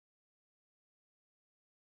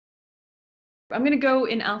I'm going to go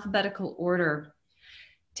in alphabetical order.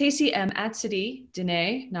 Tacey Atsitty,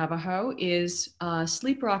 Dene, Navajo, is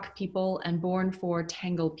Sleep Rock people and born for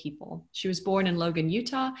Tangle people. She was born in Logan,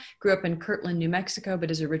 Utah, grew up in Kirtland, New Mexico, but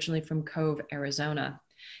is originally from Cove, Arizona.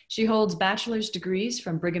 She holds bachelor's degrees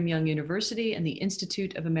from Brigham Young University and the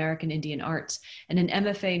Institute of American Indian Arts, and an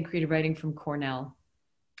MFA in creative writing from Cornell.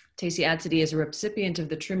 Tacey Atsitty is a recipient of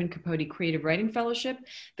the Truman Capote Creative Writing Fellowship,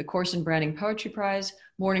 the Corson Browning Poetry Prize,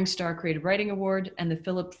 Morningstar Creative Writing Award, and the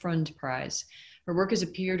Philip Freund Prize. Her work has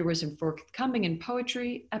appeared or is forthcoming in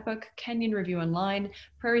Poetry, Epoch, Kenyon Review Online,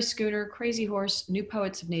 Prairie Schooner, Crazy Horse, New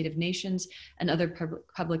Poets of Native Nations, and other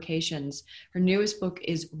publications. Her newest book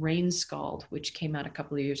is Rain Scald, which came out a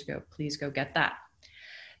couple of years ago. Please go get that.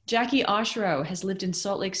 Jackie Osherow has lived in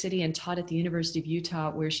Salt Lake City and taught at the University of Utah,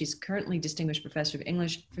 where she's currently Distinguished Professor of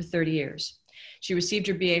English for 30 years. She received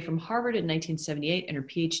her BA from Harvard in 1978 and her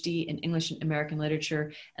PhD in English and American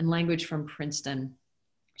Literature and Language from Princeton.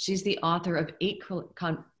 She's the author of 8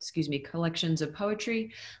 collections of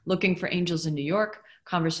poetry: Looking for Angels in New York,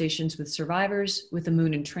 Conversations with Survivors, With the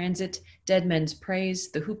Moon in Transit, Dead Men's Praise,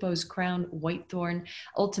 The Hoopoe's Crown, Whitethorn,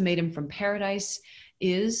 Ultimatum from Paradise,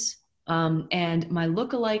 and My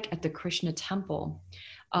Lookalike at the Krishna Temple.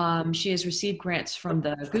 She has received grants from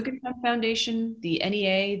the Guggenheim Foundation, the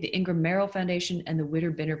NEA, the Ingram Merrill Foundation, and the Witter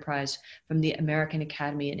Binner Prize from the American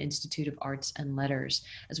Academy and Institute of Arts and Letters,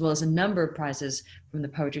 as well as a number of prizes from the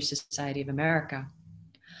Poetry Society of America.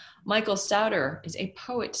 Michael Sowder is a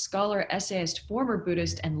poet, scholar, essayist, former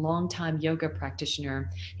Buddhist, and longtime yoga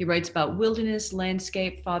practitioner. He writes about wilderness,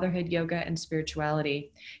 landscape, fatherhood, yoga, and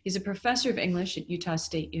spirituality. He's a professor of English at Utah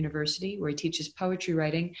State University, where he teaches poetry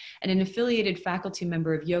writing, and an affiliated faculty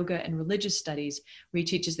member of yoga and religious studies, where he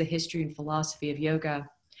teaches the history and philosophy of yoga.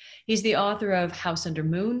 He's the author of House Under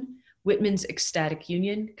Moon, Whitman's Ecstatic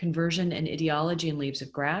Union, Conversion and Ideology and Leaves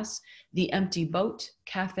of Grass, The Empty Boat,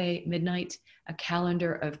 Cafe Midnight, A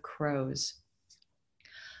Calendar of Crows.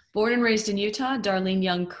 Born and raised in Utah, Darlene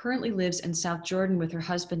Young currently lives in South Jordan with her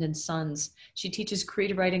husband and sons. She teaches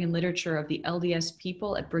creative writing and literature of the LDS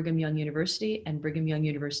people at Brigham Young University and Brigham Young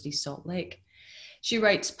University Salt Lake. She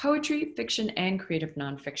writes poetry, fiction, and creative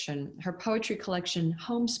nonfiction. Her poetry collection,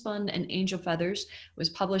 Homespun and Angel Feathers, was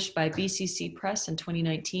published by BCC Press in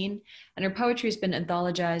 2019, and her poetry has been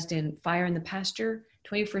anthologized in Fire in the Pasture,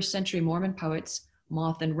 21st Century Mormon Poets,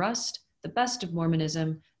 Moth and Rust, The Best of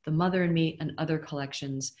Mormonism, The Mother and Me, and other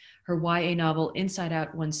collections. Her YA novel, Inside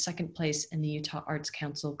Out, won second place in the Utah Arts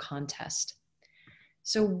Council contest.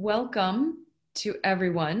 So welcome to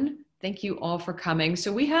everyone. Thank you all for coming.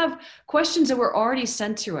 So we have questions that were already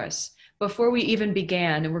sent to us before we even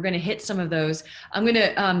began, and we're going to hit some of those. I'm going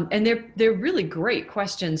to, and they're really great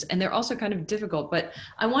questions, and they're also kind of difficult, but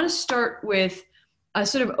I want to start with a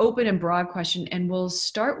sort of open and broad question, and we'll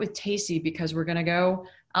start with Tacey because we're going to go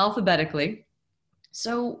alphabetically.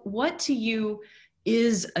 So what to you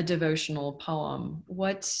is a devotional poem?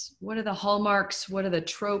 What are the hallmarks? What are the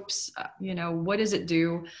tropes? What does it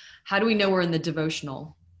do? How do we know we're in the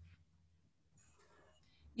devotional?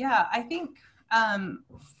 Yeah, I think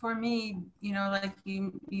for me, like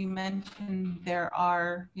you mentioned, there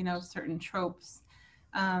are, certain tropes.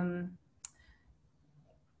 But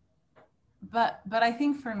I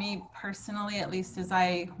think for me personally, at least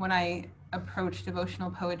when I approach devotional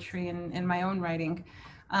poetry in my own writing,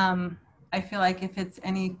 I feel like if it's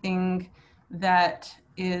anything that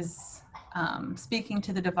is speaking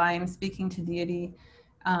to the divine, speaking to deity,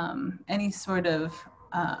 any sort of,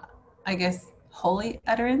 holy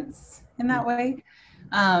utterance in that way.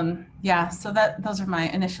 Yeah, so those are my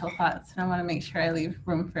initial thoughts, and I want to make sure I leave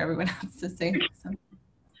room for everyone else to say something.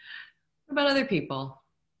 What about other people?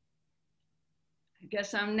 I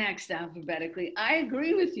guess I'm next alphabetically. I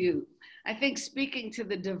agree with you. I think speaking to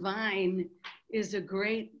the divine is a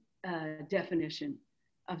great definition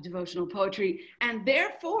of devotional poetry, and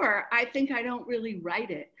therefore I think I don't really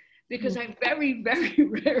write it, because I very, very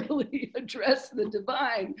rarely address the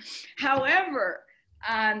divine. However,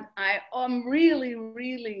 I am really,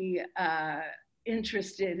 really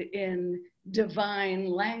interested in divine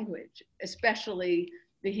language, especially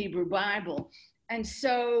the Hebrew Bible. And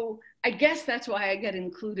so I guess that's why I get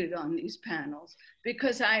included on these panels,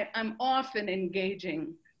 because I'm often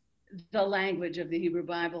engaging the language of the Hebrew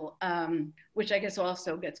Bible, which I guess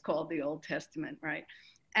also gets called the Old Testament, right?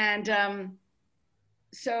 And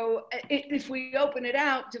so if we open it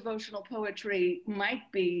out, devotional poetry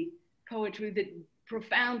might be poetry that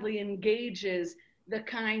profoundly engages the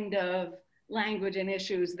kind of language and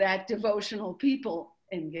issues that devotional people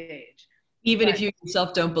engage. Even if you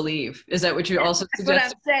yourself don't believe. Is that what you're also suggesting?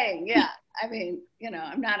 That's what I'm saying, yeah. I mean, you know,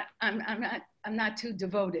 I'm not too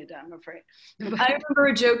devoted, I'm afraid. I remember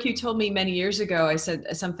a joke you told me many years ago. I said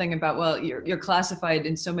something about, well, you're classified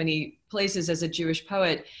in so many places as a Jewish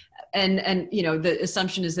poet, and you know, the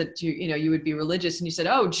assumption is that you would be religious, and you said,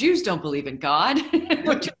 oh, Jews don't believe in God.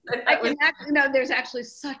 I can actually, no, there's actually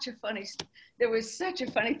there was such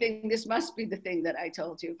a funny thing. This must be the thing that I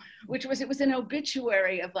told you, which was, it was an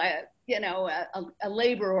obituary of a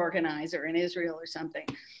labor organizer in Israel or something.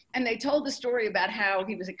 And they told the story about how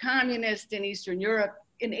he was a communist in Eastern Europe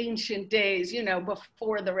in ancient days, you know,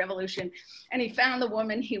 before the revolution. And he found the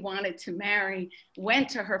woman he wanted to marry, went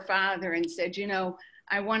to her father and said, you know,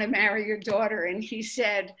 I want to marry your daughter. And he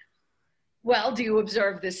said, well, do you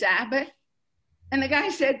observe the Sabbath? And the guy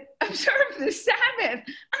said, observe the Sabbath?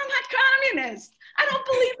 I'm not communist. I don't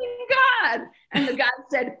believe in God. And the guy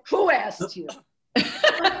said, who asked you? I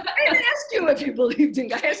didn't ask you if you believed in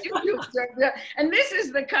God. I asked you if you observed that. And this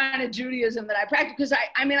is the kind of Judaism that I practice, because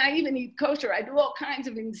I even eat kosher. I do all kinds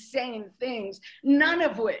of insane things, none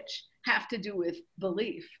of which have to do with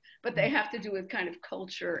belief, but they have to do with kind of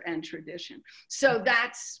culture and tradition. So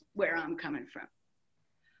that's where I'm coming from.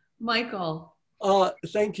 Michael.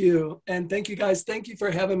 Thank you. And thank you guys. Thank you for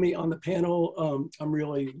having me on the panel. I'm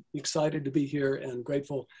really excited to be here and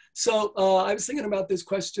grateful. So I was thinking about this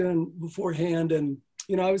question beforehand, and,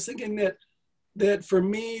 you know, I was thinking that for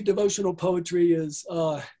me, devotional poetry is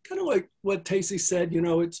kind of like what Tacey said, you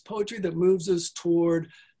know, it's poetry that moves us toward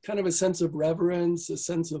kind of a sense of reverence, a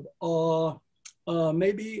sense of awe,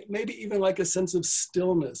 maybe even like a sense of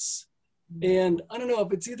stillness. And I don't know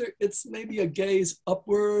if it's maybe a gaze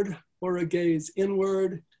upward or a gaze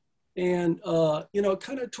inward, and you know,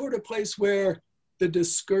 kind of toward a place where the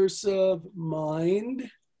discursive mind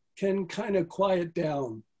can kind of quiet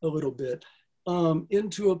down a little bit,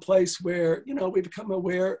 into a place where, you know, we become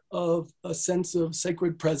aware of a sense of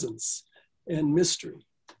sacred presence and mystery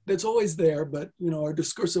that's always there, but, you know, our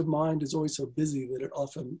discursive mind is always so busy that it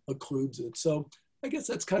often occludes it. So I guess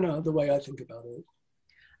that's kind of the way I think about it.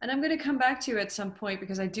 And I'm going to come back to you at some point,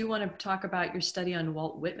 because I do want to talk about your study on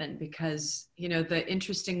Walt Whitman, because, you know, the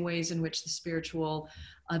interesting ways in which the spiritual,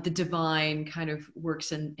 the divine kind of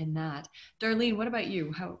works in that. Darlene, what about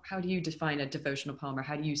you? How do you define a devotional poem, or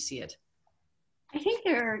how do you see it? I think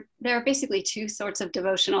there are basically two sorts of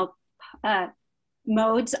devotional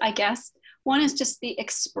modes, I guess. One is just the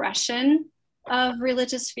expression of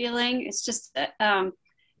religious feeling. It's just an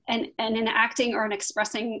enacting or an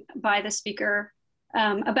expressing by the speaker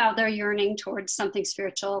about their yearning towards something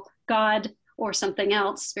spiritual, God or something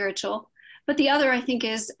else spiritual. But the other, I think,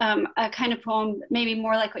 is a kind of poem, maybe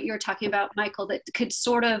more like what you were talking about, Michael, that could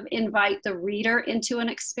sort of invite the reader into an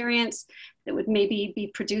experience that would maybe be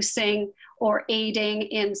producing or aiding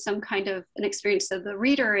in some kind of an experience that the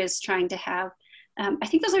reader is trying to have. I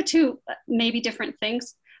think those are two maybe different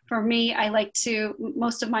things. For me,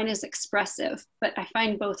 most of mine is expressive, but I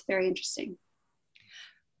find both very interesting.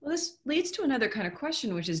 Well, this leads to another kind of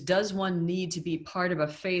question, which is, does one need to be part of a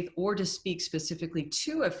faith or to speak specifically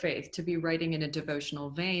to a faith to be writing in a devotional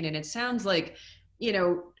vein? And it sounds like, you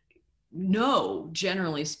know, no,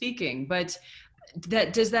 generally speaking, but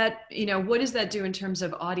what does that do in terms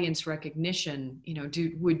of audience recognition? You know,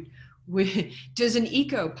 does an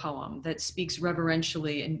eco poem that speaks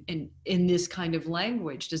reverentially in this kind of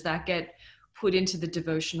language, does that get put into the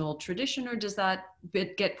devotional tradition, or does that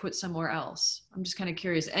bit get put somewhere else? I'm just kind of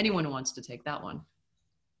curious. Anyone who wants to take that one.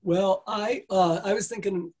 Well, I was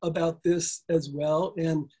thinking about this as well,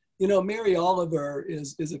 and, you know, Mary Oliver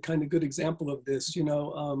is a kind of good example of this. You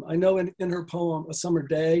know, I know in her poem A Summer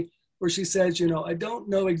Day, where she says, you know, I don't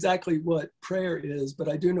know exactly what prayer is, but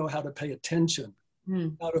I do know how to pay attention,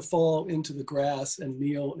 how to fall into the grass and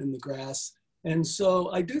kneel in the grass. And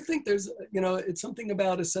so I do think there's, you know, it's something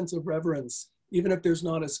about a sense of reverence, even if there's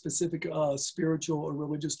not a specific spiritual or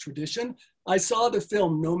religious tradition. I saw the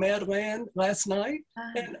film Nomadland last night,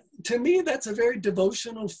 and to me, that's a very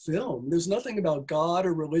devotional film. There's nothing about God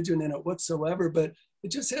or religion in it whatsoever, but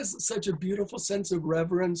it just has such a beautiful sense of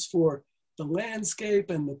reverence for the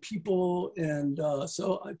landscape and the people. And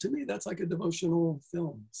so to me, that's like a devotional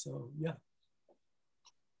film. So yeah.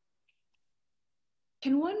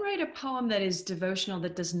 Can one write a poem that is devotional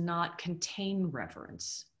that does not contain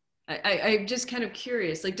reverence? I'm just kind of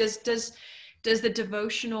curious. Like, does the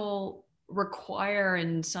devotional require,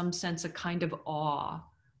 in some sense, a kind of awe,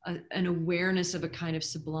 an awareness of a kind of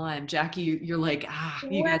sublime? Jackie, you're like,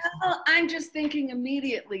 you guys. Well, I'm just thinking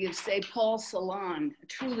immediately of, say, Paul Celan, a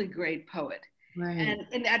truly great poet. Right. And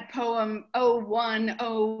in that poem, oh, one,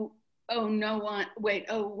 oh, oh no one, wait,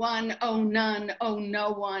 oh one, oh none, oh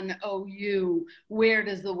no one, oh you. Where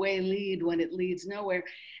does the way lead when it leads nowhere?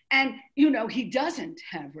 And, you know, he doesn't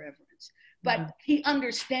have reverence, but he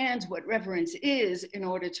understands what reverence is in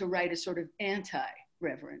order to write a sort of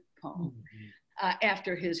anti-reverent poem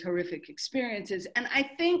after his horrific experiences. And I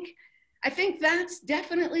think that's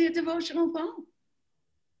definitely a devotional poem.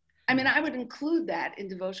 I mean, I would include that in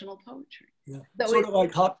devotional poetry. Yeah. Sort of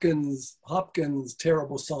like Hopkins'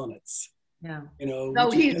 terrible sonnets. Yeah. You know. No,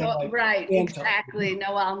 he's like right. Exactly.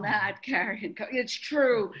 No, I'll not carry. It's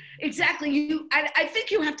true. Exactly. I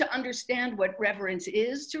think you have to understand what reverence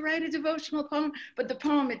is to write a devotional poem, but the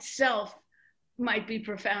poem itself might be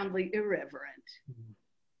profoundly irreverent.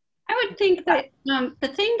 I would think that the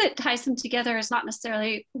thing that ties them together is not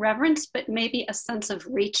necessarily reverence, but maybe a sense of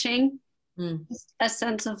reaching. A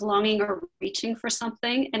sense of longing or reaching for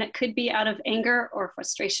something, and it could be out of anger or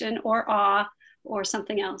frustration or awe or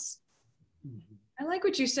something else. I like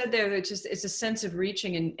what you said there, that it's a sense of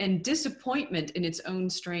reaching, and disappointment in its own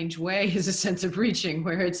strange way is a sense of reaching,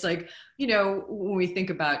 where it's like, you know, when we think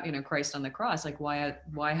about, you know, Christ on the cross, like why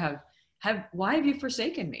have you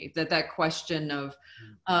forsaken me? That question of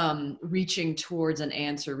reaching towards an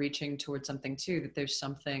answer, reaching towards something too, that there's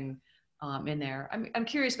something in there. I'm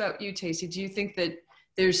curious about you, Tacey. Do you think that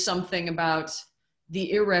there's something about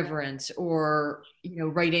the irreverence, or, you know,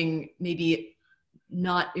 writing maybe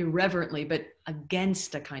not irreverently, but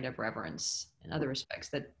against a kind of reverence in other respects,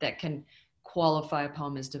 that can qualify a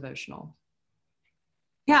poem as devotional?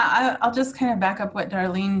 Yeah, I'll just kind of back up what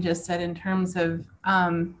Darlene just said in terms of,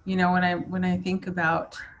 you know, when I think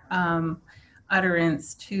about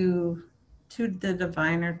utterance to the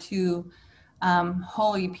divine or to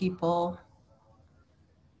holy people,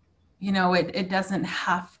 you know, it doesn't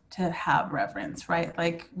have to have reverence, right?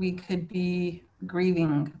 Like, we could be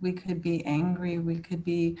grieving, we could be angry, we could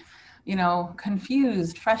be, you know,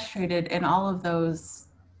 confused, frustrated, and all of those,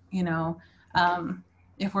 you know,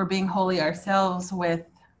 if we're being holy ourselves with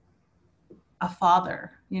a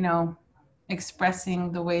father, you know,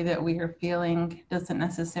 expressing the way that we are feeling doesn't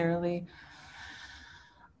necessarily,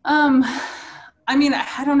 I mean,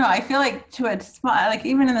 I don't know. I feel like to a small, like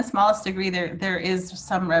even in the smallest degree, there is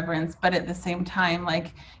some reverence, but at the same time,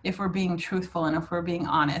 like if we're being truthful and if we're being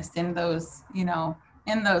honest in those, you know,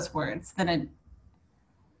 in those words, then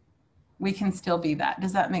we can still be that.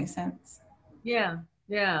 Does that make sense? Yeah,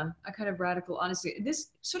 a kind of radical honesty. This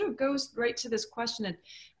sort of goes right to this question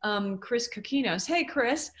that Chris Kokinos, hey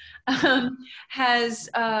Chris, has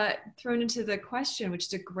thrown into the question, which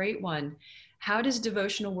is a great one. How does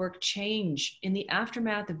devotional work change in the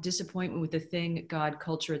aftermath of disappointment with the thing, God,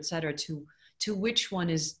 culture, etc., to which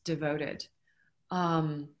one is devoted?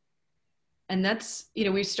 And that's, you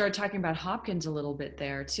know, we started talking about Hopkins a little bit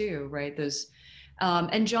there too, right? Those,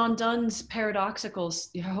 and John Donne's paradoxical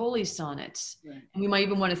holy sonnets. Right. And we might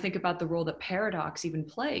even want to think about the role that paradox even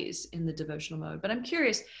plays in the devotional mode. But I'm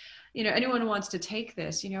curious, you know, anyone who wants to take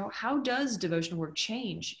this, you know, how does devotional work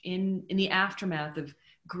change in the aftermath of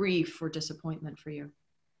grief or disappointment for you?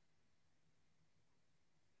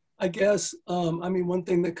 I guess, I mean, one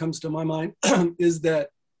thing that comes to my mind is that,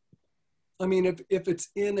 I mean, if it's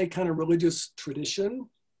in a kind of religious tradition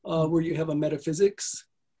where you have a metaphysics,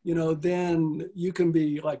 you know, then you can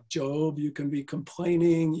be like Job, you can be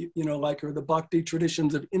complaining, you know, like, or the Bhakti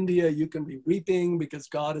traditions of India, you can be weeping because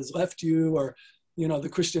God has left you, or, you know, the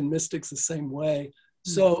Christian mystics the same way.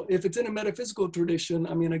 So if it's in a metaphysical tradition,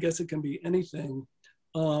 I mean, I guess it can be anything.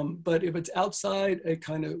 But if it's outside a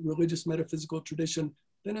kind of religious metaphysical tradition,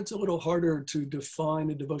 then it's a little harder to define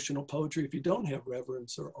a devotional poetry if you don't have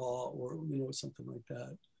reverence or awe or, you know, something like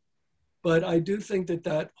that. But I do think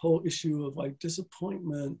that whole issue of like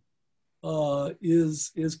disappointment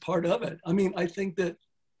is part of it. I mean, I think that,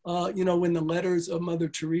 you know, when the letters of Mother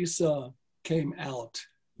Teresa came out,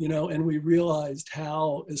 you know, and we realized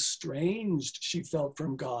how estranged she felt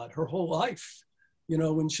from God her whole life, you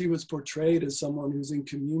know, when she was portrayed as someone who's in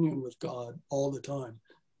communion with God all the time,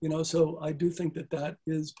 you know, so I do think that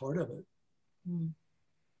is part of it.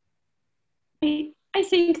 I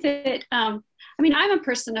think that, I mean, I'm a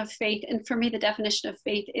person of faith, and for me, the definition of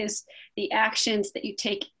faith is the actions that you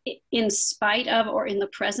take in spite of or in the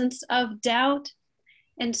presence of doubt.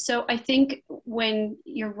 And so I think when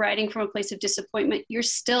you're writing from a place of disappointment, you're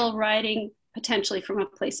still writing potentially from a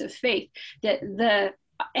place of faith. That the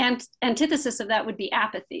antithesis of that would be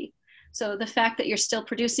apathy. So the fact that you're still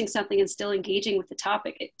producing something and still engaging with the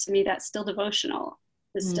topic, to me, that's still devotional.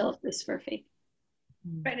 It's still this for faith.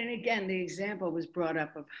 Right, and again, the example was brought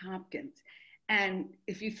up of Hopkins. And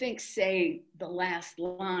if you think, say, the last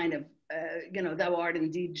line of, thou art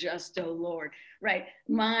indeed just, O Lord, right?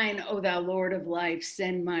 Mine, O thou Lord of life,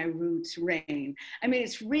 send my roots rain. I mean,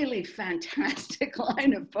 it's really fantastic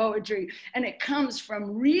line of poetry. And it comes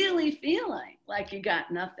from really feeling like you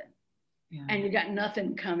got nothing. Yeah. And you got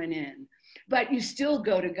nothing coming in, but you still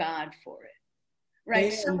go to God for it, right?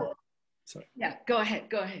 And, so, sorry. Yeah, go ahead.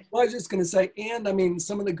 Well, I was just going to say, and I mean,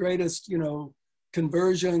 some of the greatest,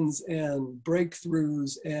 conversions and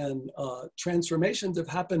breakthroughs and transformations have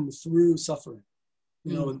happened through suffering,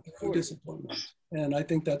 and through disappointment. And I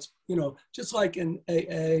think that's, just like in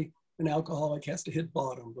AA, an alcoholic has to hit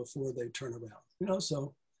bottom before they turn around,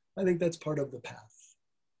 so I think that's part of the path.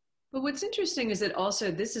 But what's interesting is that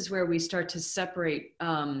also this is where we start to separate,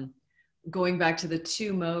 going back to the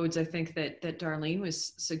two modes, I think that Darlene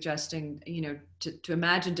was suggesting, to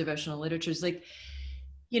imagine devotional literature is like,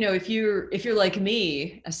 if you're like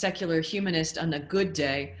me, a secular humanist on a good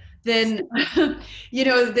day, then,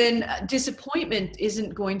 then disappointment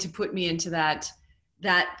isn't going to put me into that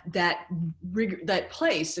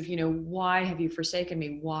place of, why have you forsaken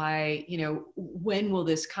me? Why, when will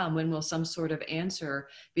this come? When will some sort of answer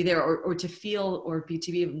be there, or to feel, or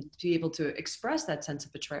to be able to express that sense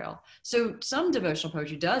of betrayal? So some devotional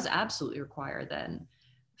poetry does absolutely require then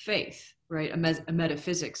faith, right? A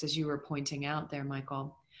metaphysics, as you were pointing out there,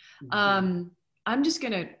 Michael. Mm-hmm. I'm just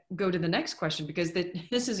going to go to the next question because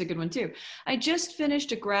this is a good one too. I just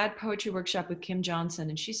finished a grad poetry workshop with Kim Johnson,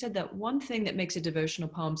 and she said that one thing that makes a devotional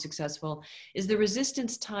poem successful is the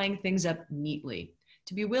resistance tying things up neatly,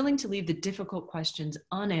 to be willing to leave the difficult questions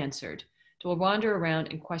unanswered, to wander around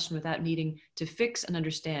and question without needing to fix and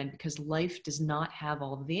understand, because life does not have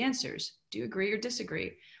all of the answers. Do you agree or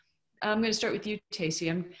disagree? I'm going to start with you,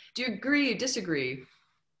 Tacey. Do you agree or disagree?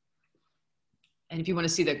 And if you want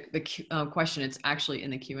to see the question, it's actually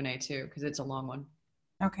in the Q&A too, because it's a long one.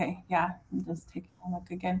 Okay, yeah, I'm just taking a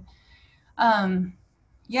look again.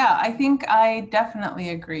 Yeah, I think I definitely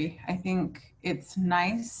agree. I think it's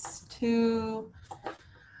nice to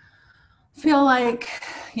feel like,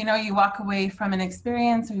 you walk away from an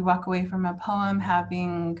experience, or you walk away from a poem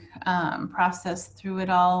having processed through it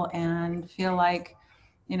all and feel like,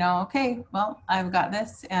 okay, well, I've got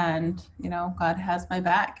this, and, God has my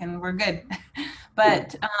back and we're good.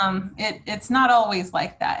 But it's not always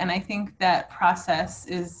like that. And I think that process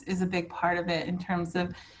is a big part of it in terms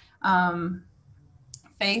of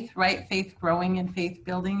faith, right? Faith growing and faith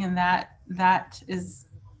building. And that is,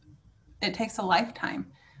 it takes a lifetime,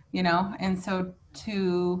 and so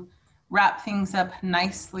to wrap things up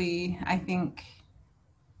nicely, I think,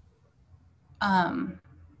 I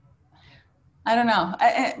don't know.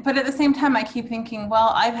 But at the same time, I keep thinking,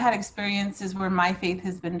 well, I've had experiences where my faith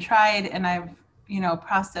has been tried, and I've,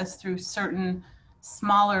 processed through certain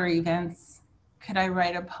smaller events. Could I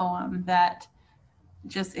write a poem that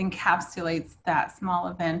just encapsulates that small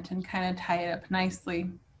event and kind of tie it up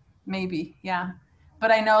nicely? Maybe, yeah.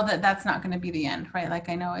 But I know that that's not going to be the end, right? Like,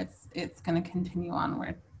 I know it's going to continue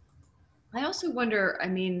onward. I also wonder,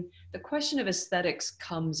 the question of aesthetics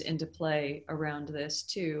comes into play around this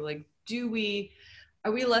too. Like,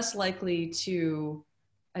 are we less likely to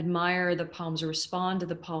admire the poems or respond to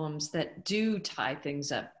the poems that do tie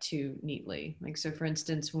things up too neatly? Like, so for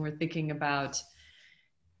instance, when we're thinking about,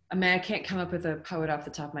 I can't come up with a poet off the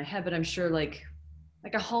top of my head, but I'm sure like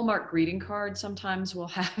a Hallmark greeting card sometimes will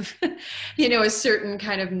have, a certain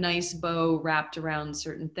kind of nice bow wrapped around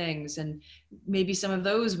certain things. And maybe some of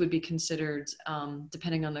those would be considered,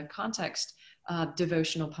 depending on the context,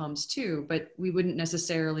 devotional poems too, but we wouldn't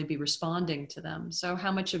necessarily be responding to them. So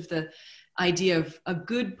how much of the idea of a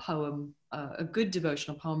good poem, a good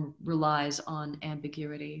devotional poem, relies on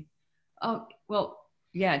ambiguity? Oh, well,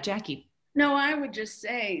 yeah, Jackie. No, I would just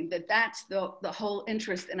say that that's the whole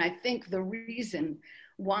interest. And I think the reason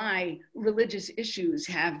why religious issues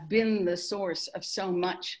have been the source of so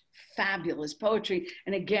much fabulous poetry.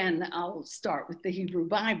 And again, I'll start with the Hebrew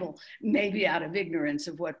Bible, maybe out of ignorance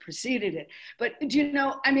of what preceded it. But,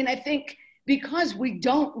 I think because we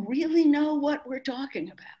don't really know what we're talking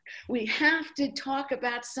about, we have to talk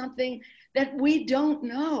about something that we don't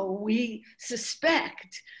know, we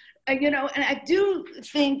suspect. And I do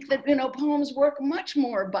think that, poems work much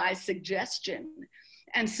more by suggestion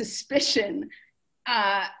and suspicion,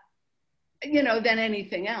 than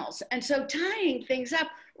anything else. And so tying things up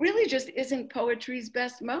really just isn't poetry's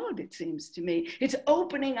best mode, it seems to me. It's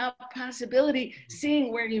opening up possibility,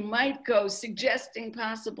 seeing where you might go, suggesting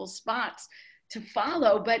possible spots to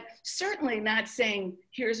follow, but certainly not saying,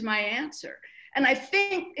 here's my answer. And I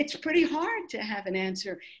think it's pretty hard to have an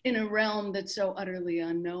answer in a realm that's so utterly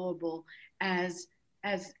unknowable as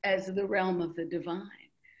as the realm of the divine.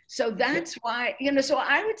 So that's why, you know, so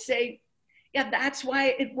I would say, yeah, that's why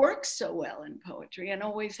it works so well in poetry and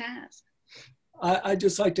always has. I'd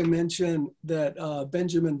just like to mention that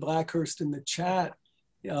Benjamin Blackhurst in the chat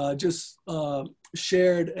just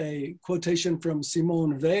shared a quotation from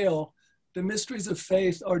Simone Weil. The mysteries of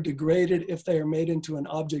faith are degraded if they are made into an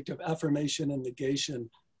object of affirmation and negation,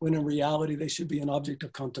 when in reality they should be an object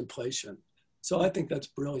of contemplation. So I think that's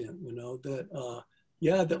brilliant, you know, that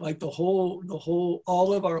yeah, that like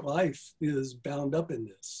all of our life is bound up in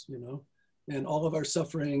this, you know, and all of our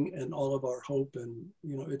suffering and all of our hope, and,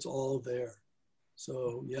 you know, it's all there.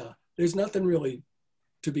 So yeah, there's nothing really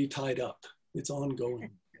to be tied up. It's ongoing.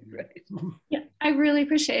 Right. Yeah, I really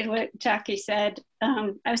appreciated what Jackie said.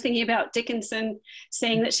 I was thinking about Dickinson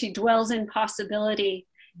saying that she dwells in possibility,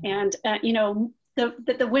 and you know,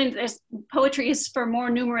 the wind. Poetry is for more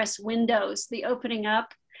numerous windows, the opening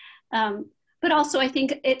up. But also, I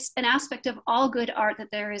think it's an aspect of all good art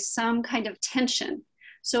that there is some kind of tension.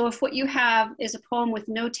 So if what you have is a poem with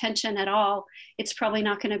no tension at all, it's probably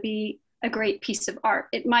not going to be a great piece of art.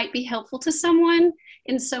 It might be helpful to someone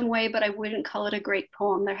in some way, but I wouldn't call it a great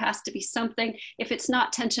poem. There has to be something. If it's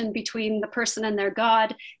not tension between the person and their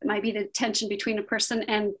God, it might be the tension between a person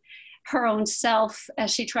and her own self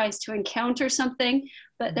as she tries to encounter something,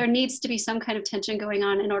 but there needs to be some kind of tension going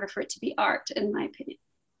on in order for it to be art, in my opinion.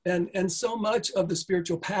 And so much of the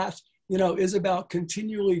spiritual path, you know, is about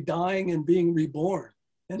continually dying and being reborn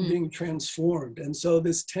and being transformed. And so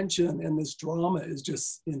this tension and this drama is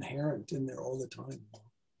just inherent in there all the time.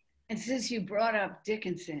 And since you brought up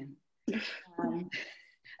Dickinson,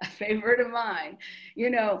 a favorite of mine, you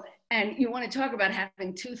know, and you want to talk about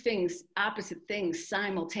having two things, opposite things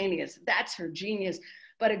simultaneous, that's her genius.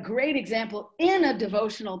 But a great example in a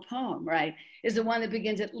devotional poem, right, is the one that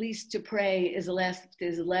begins, at least to pray is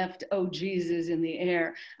left, oh Jesus, in the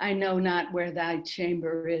air. I know not where thy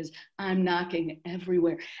chamber is. I'm knocking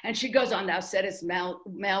everywhere. And she goes on, thou settest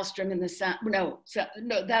maelstrom in the south. No,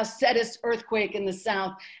 thou settest earthquake in the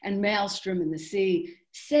south and maelstrom in the sea.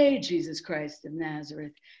 Say, Jesus Christ of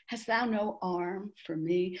Nazareth, hast thou no arm for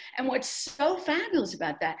me? And what's so fabulous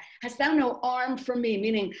about that, hast thou no arm for me,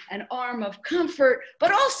 meaning an arm of comfort,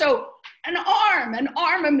 but also an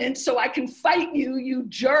armament, so I can fight you, you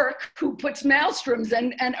jerk who puts maelstroms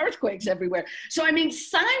and earthquakes everywhere. So I mean,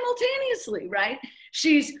 simultaneously, right?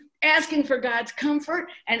 She's asking for God's comfort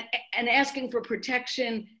and asking for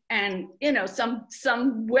protection and, you know,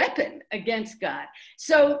 some weapon against God.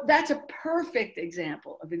 So that's a perfect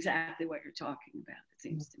example of exactly what you're talking about, it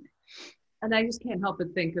seems to me. And I just can't help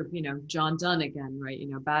but think of, you know, John Donne again, right? You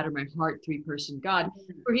know, batter my heart, three-person God,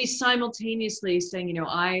 where he's simultaneously saying, you know,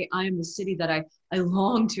 I am the city that I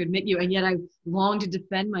long to admit you, and yet I long to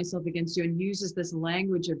defend myself against you, and uses this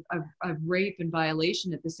language of rape and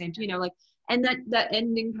violation at the same time, you know, like, and that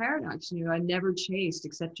ending paradox, you know, I never chased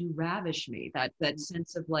except you ravish me, that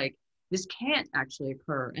sense of like, this can't actually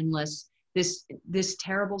occur unless this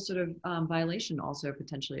terrible sort of violation also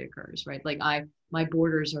potentially occurs, right? Like my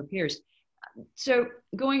borders are pierced. So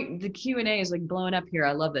the Q&A is like blowing up here.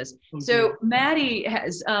 I love this. Okay. So Maddie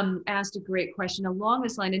has asked a great question along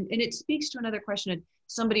this line, and it speaks to another question that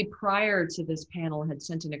somebody prior to this panel had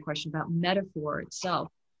sent in a question about metaphor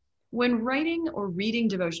itself. When writing or reading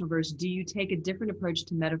devotional verse, do you take a different approach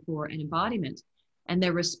to metaphor and embodiment and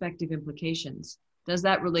their respective implications? Does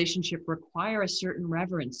that relationship require a certain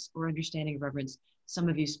reverence or understanding of reverence some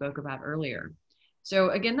of you spoke about earlier?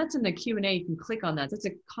 So again, that's in the Q&A. You can click on that. That's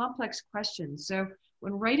a complex question. So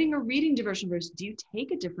when writing or reading devotional verse, do you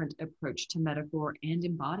take a different approach to metaphor and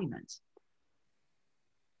embodiment?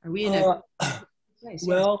 Are we in a place?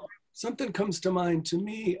 Well, something comes to mind to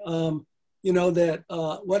me, you know, that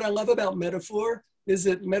what I love about metaphor is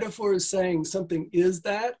that metaphor is saying something is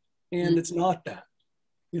that, and it's not that,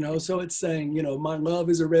 you know, so it's saying, you know, my love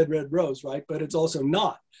is a red, red rose, right? But it's also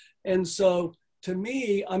not. And so to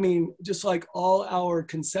me, I mean, just like all our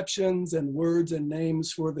conceptions and words and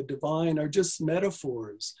names for the divine are just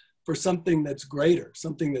metaphors for something that's greater,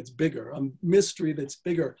 something that's bigger, a mystery that's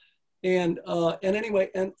bigger. And anyway,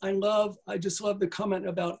 and I just love the comment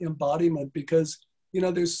about embodiment, because, you know,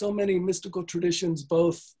 there's so many mystical traditions,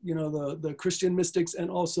 both, you know, the Christian mystics and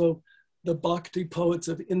also the Bhakti poets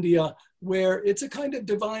of India, where it's a kind of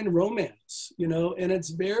divine romance, you know, and it's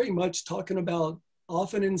very much talking about,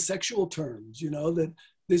 often in sexual terms, you know, that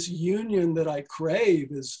this union that I crave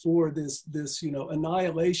is for this, you know,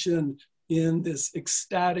 annihilation in this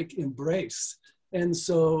ecstatic embrace. And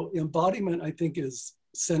so embodiment, I think, is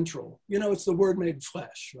central. You know, it's the word made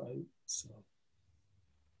flesh, right? So.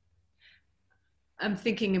 I'm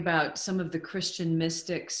thinking about some of the Christian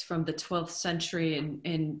mystics from the 12th century,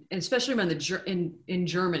 and especially around in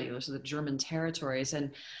Germany, those are the German territories,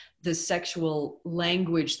 and the sexual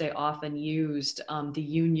language they often used, the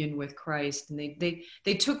union with Christ, and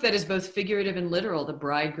they took that as both figurative and literal, the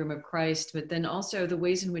bridegroom of Christ, but then also the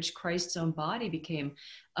ways in which Christ's own body became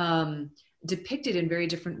depicted in very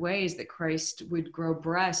different ways, that Christ would grow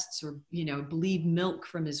breasts or, bleed milk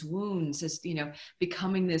from his wounds, as,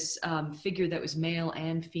 becoming this figure that was male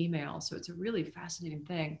and female. So it's a really fascinating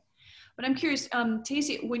thing. But I'm curious,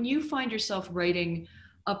 Tacey, when you find yourself writing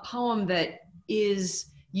a poem that is,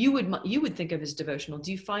 you would think of as devotional,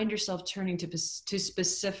 do you find yourself turning to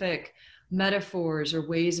specific metaphors or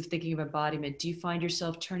ways of thinking of embodiment? Do you find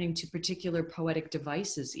yourself turning to particular poetic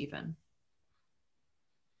devices even?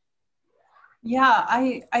 Yeah,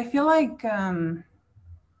 I feel like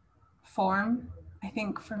form, I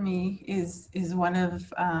think for me is one of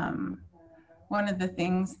the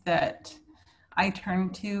things that I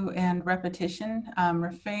turn to, and repetition,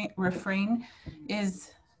 refrain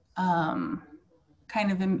is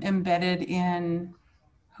kind of embedded in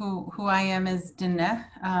who I am as Dene,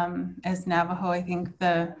 as Navajo. I think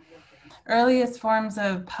the earliest forms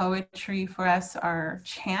of poetry for us are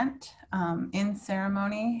chant, in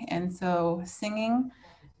ceremony, and so singing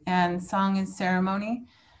and song is ceremony.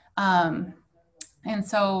 And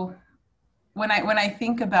so when I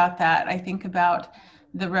think about that, I think about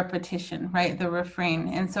the repetition, right? The refrain.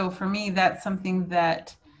 And so for me, that's something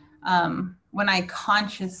that when I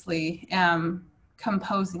consciously am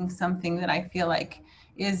composing something that I feel like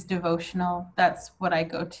is devotional, that's what I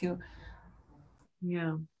go to.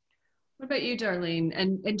 Yeah. What about you, Darlene?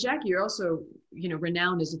 And Jackie, you're also,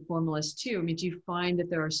 renowned as a formalist too. I mean, do you find that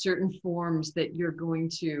there are certain forms that you're going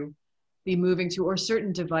to be moving to, or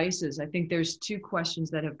certain devices? I think there's two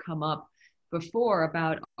questions that have come up before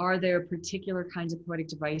about, are there particular kinds of poetic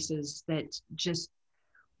devices that just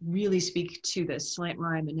really speak to this? Slant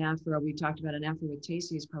rhyme, anaphora. We talked about anaphora with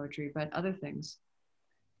Tacey's poetry, but other things.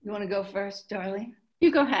 You want to go first, Darlene?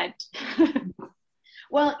 You go ahead.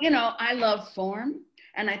 Well, I love form.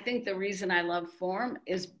 And I think the reason I love form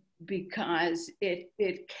is because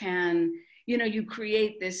it can, you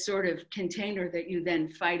create this sort of container that you then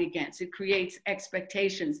fight against. It creates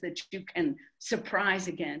expectations that you can surprise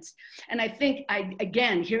against. And I think,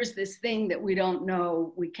 again, here's this thing that we don't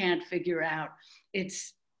know, we can't figure out.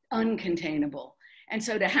 It's uncontainable. And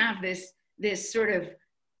so to have this sort of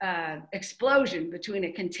explosion between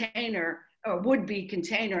a container or would-be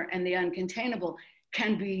container and the uncontainable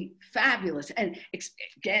can be fabulous. And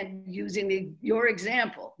again, using your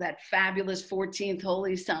example, that fabulous 14th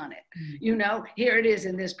Holy Sonnet, here it is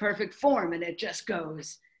in this perfect form, and it just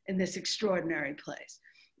goes in this extraordinary place.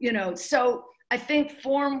 So I think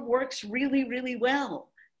form works really, really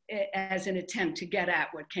well as an attempt to get at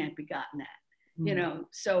what can't be gotten at,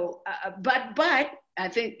 so, but I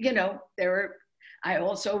think, I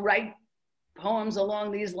also write poems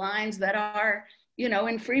along these lines that are,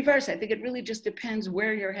 in free verse. I think it really just depends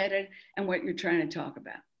where you're headed and what you're trying to talk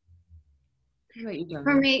about.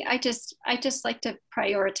 For me, I just like to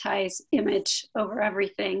prioritize image over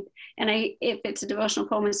everything. And if it's a devotional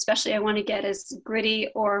poem, especially, I want to get as gritty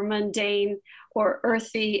or mundane or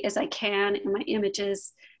earthy as I can in my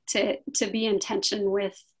images to be in tension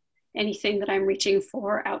with anything that I'm reaching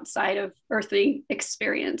for outside of earthly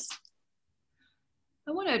experience.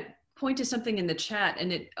 I want to point to something in the chat,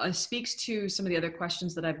 and it speaks to some of the other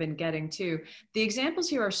questions that I've been getting too. The examples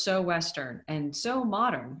here are so Western and so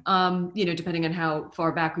modern, depending on how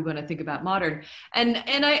far back we want to think about modern. And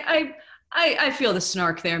I feel the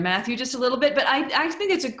snark there, Matthew, just a little bit, but I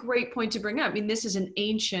think it's a great point to bring up. I mean, this is an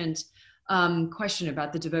ancient question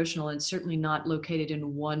about the devotional, and certainly not located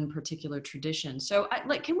in one particular tradition. So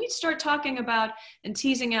can we start talking about and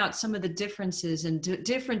teasing out some of the differences in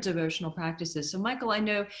different devotional practices? So Michael, I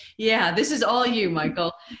know, this is all you,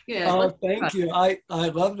 Michael. Yeah. Oh, thank you. I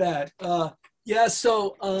love that.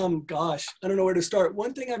 So gosh, I don't know where to start.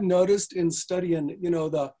 One thing I've noticed in studying,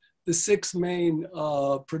 the six main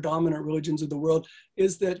predominant religions of the world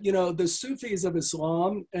is that, the Sufis of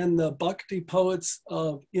Islam and the Bhakti poets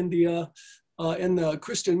of India and the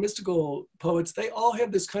Christian mystical poets, they all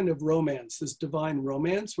have this kind of romance, this divine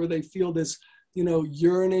romance, where they feel this,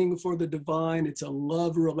 yearning for the divine. It's a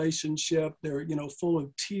love relationship. They're, full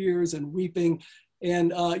of tears and weeping.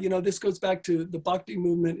 And, this goes back to the Bhakti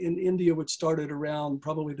movement in India, which started around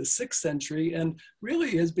probably the 6th century and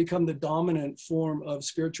really has become the dominant form of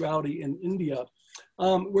spirituality in India.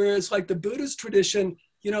 Whereas like the Buddhist tradition,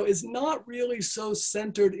 is not really so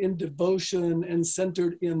centered in devotion and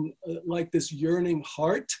centered in like this yearning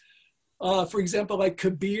heart. For example, like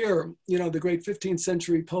Kabir, the great 15th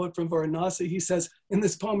century poet from Varanasi, he says, in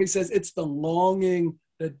this poem, he says, it's the longing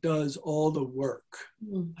that does all the work.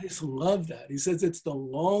 I just love that. He says, it's the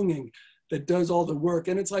longing that does all the work.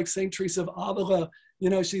 And it's like St. Teresa of Avila,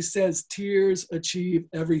 she says, tears achieve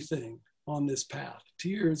everything on this path.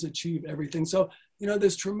 Tears achieve everything. So,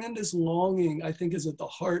 this tremendous longing, I think, is at the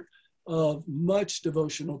heart of much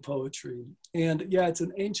devotional poetry. And yeah, it's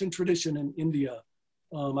an ancient tradition in India.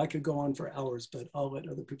 I could go on for hours, but I'll let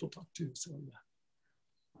other people talk too. So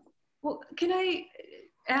yeah. Well, can I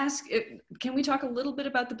ask, can we talk a little bit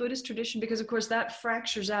about the Buddhist tradition? Because of course that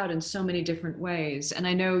fractures out in so many different ways. And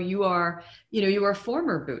I know you are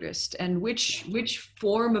former Buddhist. And which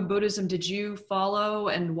form of Buddhism did you follow,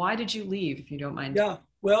 and why did you leave, if you don't mind? Yeah.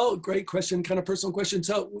 Well, great question, kind of personal question.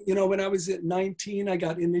 So, when I was at 19, I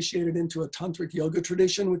got initiated into a tantric yoga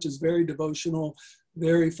tradition, which is very devotional,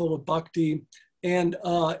 very full of bhakti. And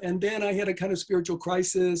then I had a kind of spiritual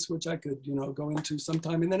crisis, which I could, go into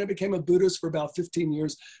sometime. And then I became a Buddhist for about 15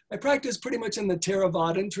 years. I practiced pretty much in the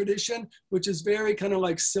Theravadan tradition, which is very kind of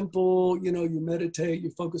like simple, you meditate,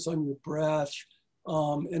 you focus on your breath,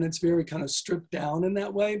 and it's very kind of stripped down in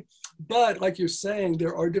that way. But like you're saying,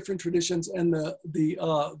 there are different traditions, and the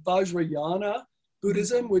Vajrayana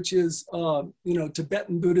Buddhism, which is,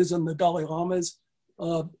 Tibetan Buddhism, the Dalai Lama's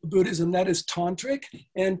Buddhism, that is tantric,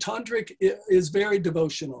 and tantric is very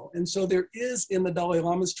devotional. And so there is in the Dalai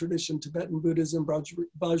Lama's tradition, Tibetan Buddhism,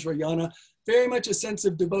 Vajrayana, very much a sense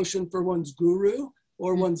of devotion for one's guru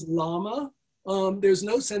or one's lama. There's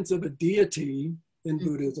no sense of a deity in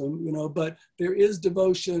Buddhism, but there is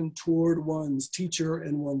devotion toward one's teacher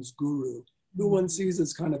and one's guru, who one sees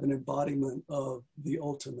as kind of an embodiment of the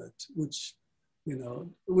ultimate, which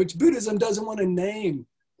Buddhism doesn't want to name.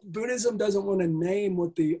 Buddhism doesn't want to name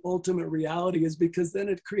what the ultimate reality is, because then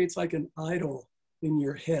it creates like an idol in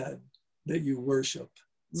your head that you worship.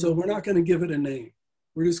 So we're not going to give it a name.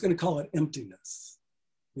 We're just going to call it emptiness,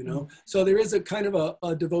 So there is a kind of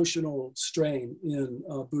a devotional strain in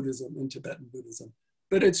Buddhism, in Tibetan Buddhism,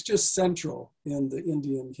 but it's just central in the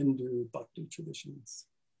Indian Hindu Bhakti traditions.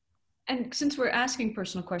 And since we're asking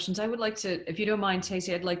personal questions, I would like to, if you don't mind,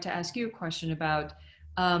 Tacey, I'd like to ask you a question about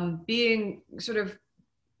being sort of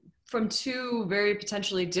from two very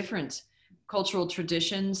potentially different cultural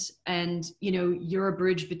traditions, and you're a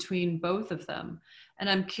bridge between both of them. And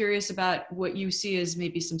I'm curious about what you see as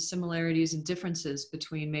maybe some similarities and differences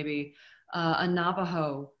between maybe a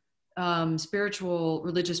Navajo spiritual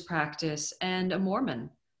religious practice and a Mormon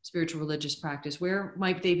spiritual religious practice. Where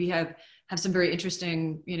might they have some very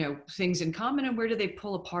interesting things in common, and where do they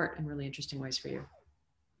pull apart in really interesting ways for you?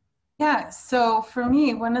 Yeah, so for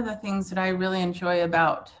me, one of the things that I really enjoy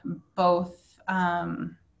about both of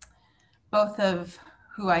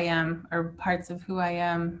who I am, or parts of who I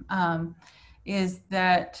am, is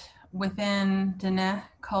that within Diné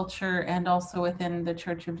culture and also within the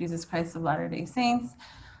Church of Jesus Christ of Latter-day Saints,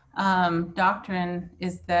 doctrine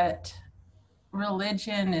is that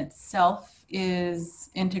religion itself is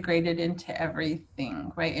integrated into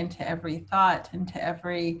everything, right? Into every thought, into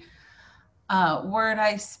every word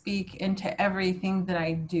I speak, into everything that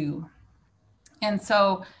I do. And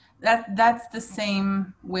so that's the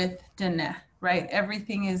same with Diné, right?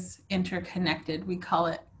 Everything is interconnected. We call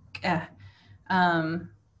it,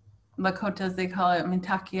 Lakotas, they call it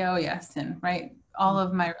Mintakio Yasin, right? All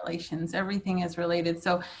of my relations, everything is related.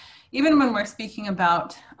 So even when we're speaking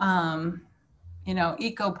about,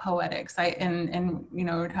 eco-poetics, and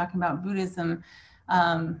we're talking about Buddhism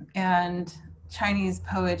and Chinese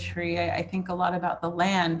poetry, I think a lot about the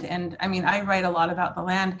land. And I mean, I write a lot about the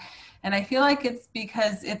land, and I feel like it's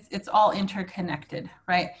because it's all interconnected,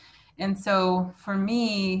 right? And so for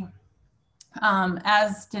me,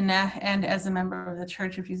 as Diné and as a member of the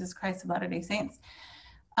Church of Jesus Christ of Latter-day Saints,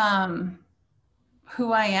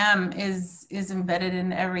 who I am is embedded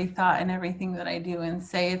in every thought and everything that I do and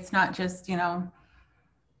say. It's not just,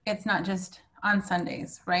 it's not just on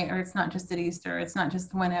Sundays, right? Or it's not just at Easter. It's not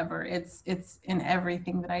just whenever. It's in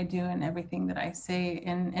everything that I do and everything that I say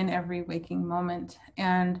in every waking moment.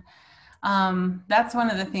 And that's one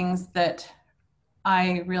of the things that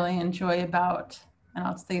I really enjoy about, and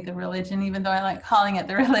I'll say the religion, even though I like calling it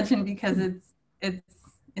the religion, because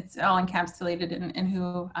it's all encapsulated in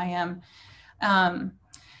who I am.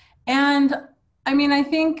 And I mean, I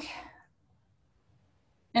think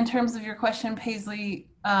in terms of your question, Paisley,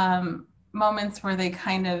 moments where they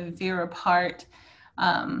kind of veer apart,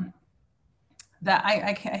 that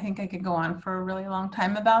I think I could go on for a really long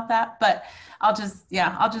time about that, but I'll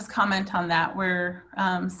just comment on that, where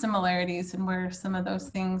similarities and where some of those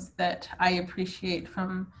things that I appreciate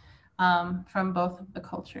from both of the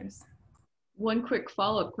cultures. One quick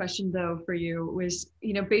follow-up question though for you was,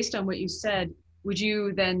 based on what you said, would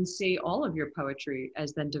you then see all of your poetry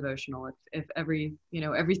as then devotional if every,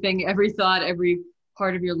 everything, every thought, every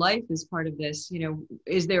part of your life is part of this,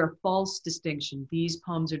 is there a false distinction? These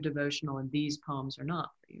poems are devotional and these poems are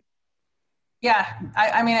not for you? Yeah,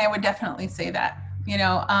 I mean, I would definitely say that.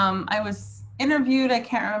 I was interviewed, I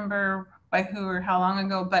can't remember by who or how long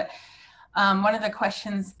ago, but one of the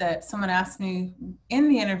questions that someone asked me in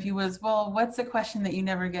the interview was, well, what's a question that you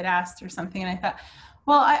never get asked or something? And I thought,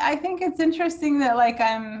 well, I think it's interesting that like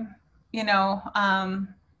I'm,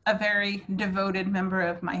 a very devoted member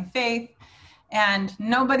of my faith, and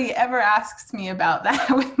nobody ever asks me about that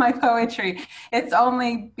with my poetry. It's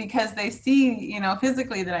only because they see,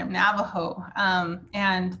 physically that I'm Navajo,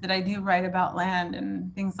 and that I do write about land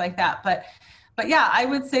and things like that. But yeah, I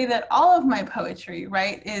would say that all of my poetry,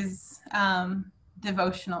 right, is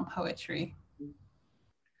devotional poetry.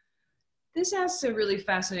 This asks a really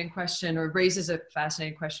fascinating question, or raises a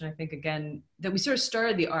fascinating question, I think, again, that we sort of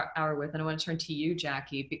started the hour with, and I want to turn to you,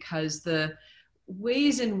 Jackie, because the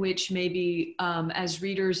ways in which maybe as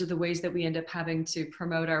readers, or the ways that we end up having to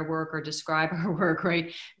promote our work or describe our work,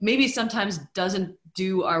 right, maybe sometimes doesn't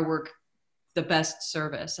do our work the best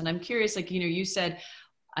service. And I'm curious, like, you said,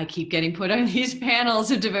 I keep getting put on these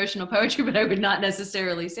panels of devotional poetry, but I would not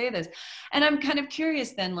necessarily say this. And I'm kind of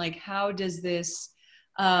curious then, like, how does this,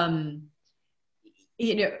 how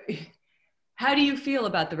do you feel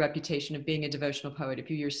about the reputation of being a devotional poet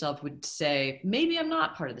if you yourself would say, maybe I'm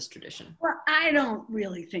not part of this tradition? Well, I don't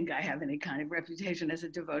really think I have any kind of reputation as a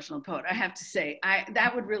devotional poet. I have to say,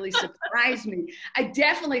 that would really surprise me. I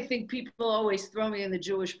definitely think people always throw me in the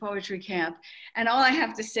Jewish poetry camp. And all I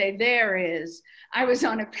have to say there is, I was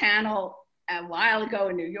on a panel a while ago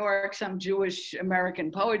in New York, some Jewish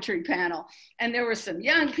American poetry panel, and there were some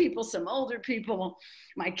young people, some older people.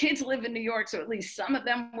 My kids live in New York, so at least some of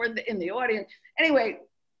them were in the audience. Anyway,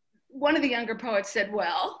 one of the younger poets said,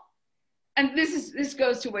 well, and this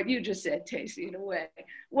goes to what you just said, Tacey, in a way.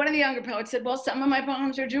 One of the younger poets said, well, some of my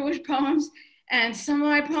poems are Jewish poems, and some of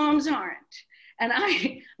my poems aren't. And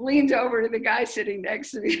I leaned over to the guy sitting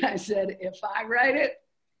next to me, and I said, if I write it,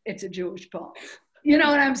 it's a Jewish poem. You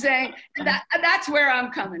know what I'm saying? That's where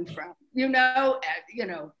I'm coming from.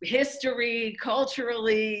 History,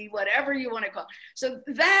 culturally, whatever you want to call it. So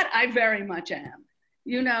that I very much am.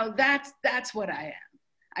 That's what I am.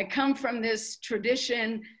 I come from this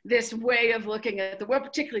tradition, this way of looking at the world,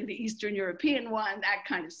 particularly the Eastern European one, that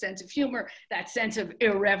kind of sense of humor, that sense of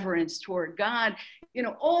irreverence toward God,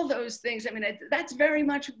 all those things. I mean, that's very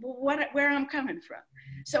much where I'm coming from.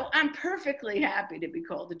 So I'm perfectly happy to be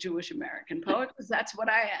called a Jewish American poet, because that's what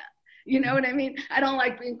I am. You know what I mean? I don't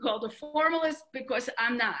like being called a formalist, because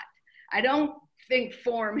I'm not. I don't think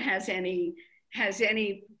form it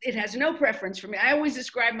has no preference for me. I always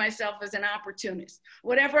describe myself as an opportunist.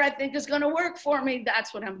 Whatever I think is going to work for me,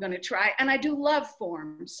 that's what I'm going to try. And I do love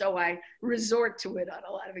form, so I resort to it on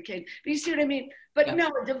a lot of occasions. But you see what I mean? But yeah.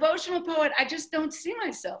 No, a devotional poet, I just don't see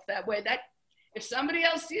myself that way. That if somebody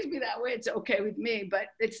else sees me that way, it's okay with me, but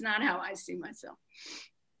it's not how I see myself.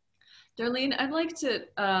 Darlene, I'd like to,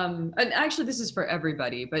 and actually this is for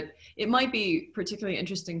everybody, but it might be particularly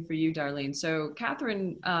interesting for you, Darlene. So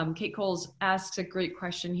Catherine, Kate Coles asks a great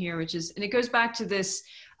question here, which is, and it goes back to this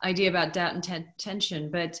idea about doubt and tension,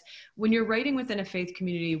 but when you're writing within a faith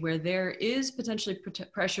community where there is potentially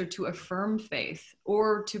pressure to affirm faith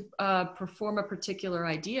or to perform a particular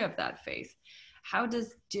idea of that faith, how do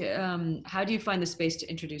you find the space to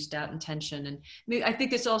introduce doubt and tension? And I think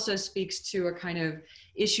this also speaks to a kind of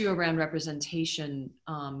issue around representation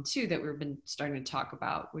too, that we've been starting to talk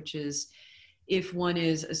about, which is if one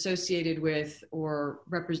is associated with or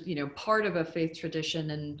part of a faith tradition,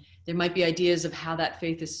 and there might be ideas of how that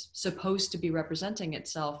faith is supposed to be representing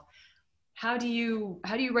itself. How do you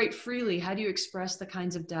write freely? How do you express the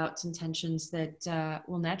kinds of doubts and tensions that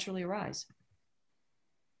will naturally arise?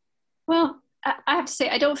 Well, I have to say,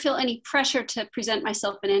 I don't feel any pressure to present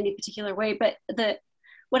myself in any particular way, but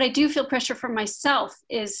what I do feel pressure from myself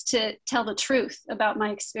is to tell the truth about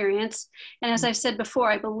my experience. And as I've said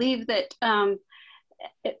before, I believe that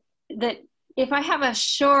that if I have a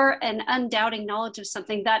sure and undoubting knowledge of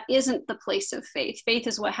something, that isn't the place of faith. Faith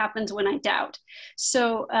is what happens when I doubt.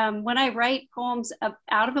 So when I write poems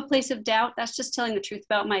out of a place of doubt, that's just telling the truth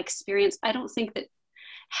about my experience. I don't think that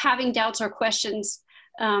having doubts or questions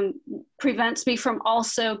prevents me from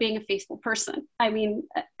also being a faithful person. I mean,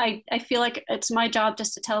 I feel like it's my job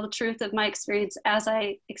just to tell the truth of my experience as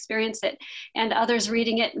I experience it. And others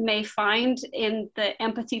reading it may find in the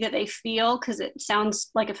empathy that they feel, because it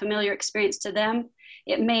sounds like a familiar experience to them,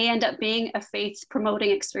 it may end up being a faith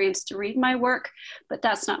promoting experience to read my work, but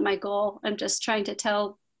that's not my goal. I'm just trying to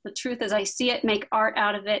tell the truth as I see it, make art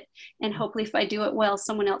out of it, and hopefully if I do it well,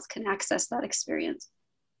 someone else can access that experience.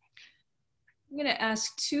 I'm going to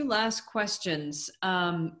ask two last questions,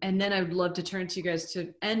 and then I would love to turn to you guys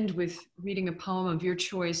to end with reading a poem of your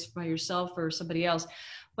choice by yourself or somebody else.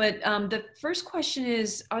 But the first question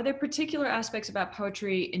is, are there particular aspects about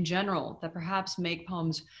poetry in general that perhaps make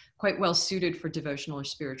poems quite well suited for devotional or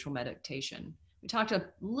spiritual meditation? We talked a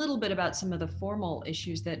little bit about some of the formal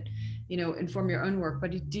issues that, you know, inform your own work,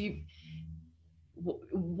 but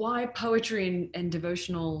why poetry and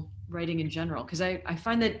devotional writing in general? Because I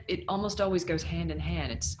find that it almost always goes hand in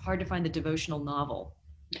hand. It's hard to find the devotional novel.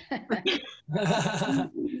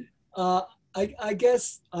 I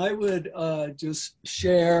guess I would just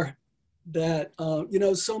share that, you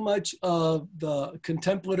know, so much of the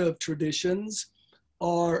contemplative traditions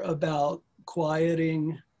are about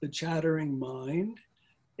quieting the chattering mind.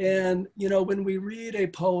 And, you know, when we read a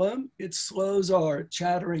poem, it slows our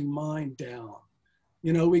chattering mind down.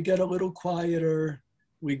 You know, we get a little quieter.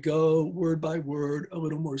 We go word by word a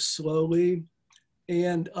little more slowly.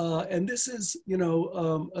 And this is, you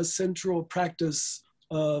know, a central practice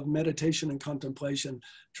of meditation and contemplation,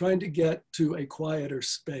 trying to get to a quieter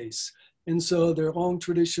space. And so there are long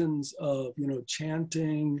traditions of, you know,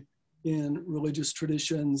 chanting in religious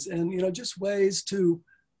traditions and, you know, just ways to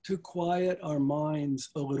quiet our minds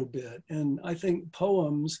a little bit. And I think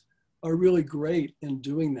poems are really great in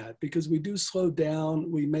doing that because we do slow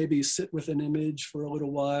down. We maybe sit with an image for a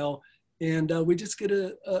little while and we just get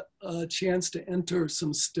a chance to enter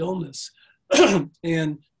some stillness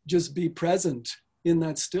and just be present in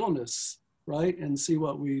that stillness, right? And see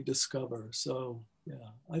what we discover. So yeah,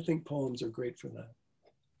 I think poems are great for that.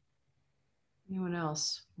 Anyone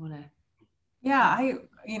else want to? Yeah,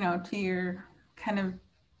 you know, to your kind of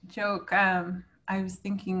joke, I was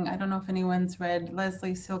thinking, I don't know if anyone's read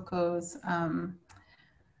Leslie Silko's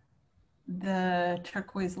The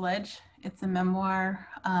Turquoise Ledge. It's a memoir.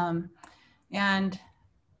 And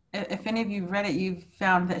if any of you read it, you've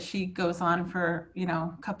found that she goes on for, you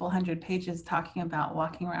know, a couple hundred pages talking about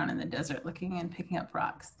walking around in the desert, looking and picking up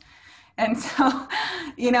rocks. And so,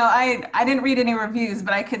 you know, I didn't read any reviews,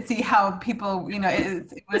 but I could see how people, you know,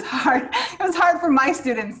 it was hard. It was hard for my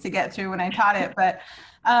students to get through when I taught it, but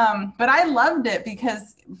I loved it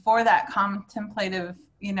because for that contemplative,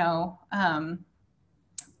 you know,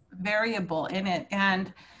 variable in it.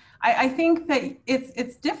 And I think that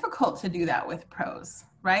it's difficult to do that with prose,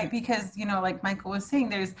 right? Because, you know, like Michael was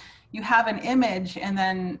saying, you have an image and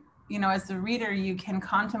then, you know, as the reader, you can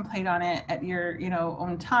contemplate on it at your, you know,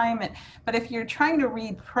 own time. But if you're trying to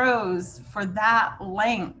read prose for that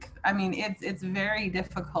length, I mean, it's very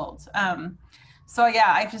difficult. So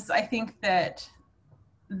yeah, I think that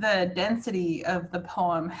the density of the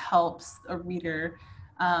poem helps a reader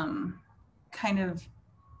kind of,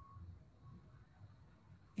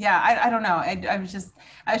 yeah, I don't know. I was just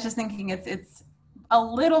thinking it's a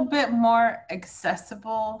little bit more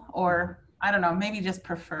accessible, or I don't know, maybe just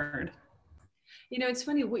preferred. You know, it's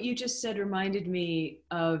funny, what you just said reminded me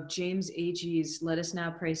of James Agee's Let Us Now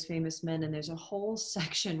Praise Famous Men, and there's a whole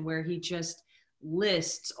section where he just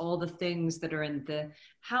lists all the things that are in the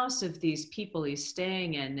house of these people he's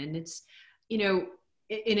staying in. And it's, you know,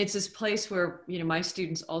 and it's this place where, you know, my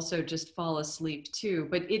students also just fall asleep too,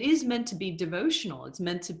 but it is meant to be devotional. It's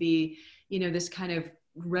meant to be, you know, this kind of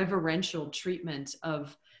reverential treatment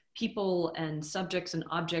of people and subjects and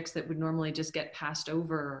objects that would normally just get passed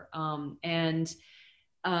over.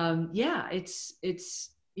 Yeah, it's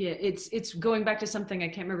going back to something, I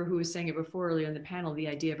can't remember who was saying it before earlier in the panel, the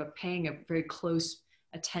idea of paying a very close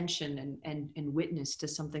attention and witness to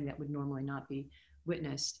something that would normally not be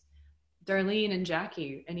witnessed. Darlene and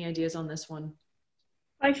Jackie, any ideas on this one?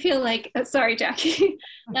 I feel like, sorry, Jackie.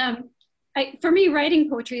 For me, writing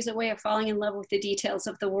poetry is a way of falling in love with the details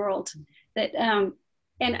of the world. That,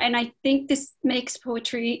 and I think this makes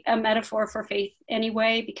poetry a metaphor for faith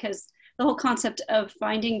anyway, because the whole concept of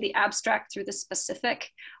finding the abstract through the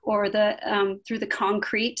specific, or through the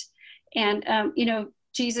concrete. And, you know,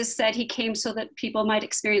 Jesus said he came so that people might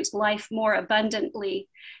experience life more abundantly.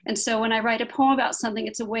 And so when I write a poem about something,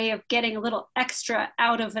 it's a way of getting a little extra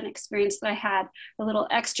out of an experience that I had, a little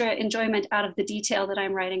extra enjoyment out of the detail that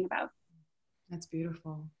I'm writing about. That's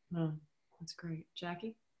beautiful. Oh, that's great.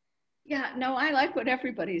 Jackie? Yeah, no, I like what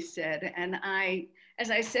everybody said. And as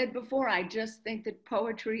I said before, I just think that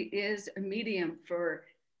poetry is a medium for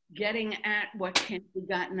getting at what can't be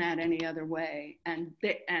gotten at any other way. And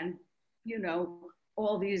you know,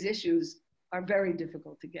 all these issues are very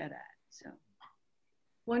difficult to get at. So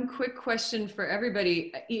one quick question for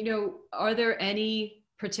everybody. You know, are there any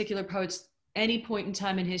particular poets, any point in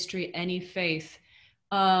time in history, any faith,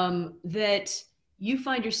 that you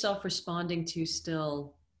find yourself responding to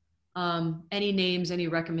still? Any names, any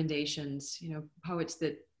recommendations, you know, poets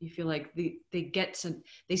that you feel like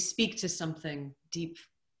they speak to something deep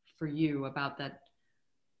for you about that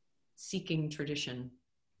seeking tradition?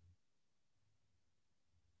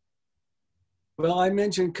 Well, I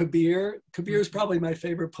mentioned Kabir. Kabir is probably my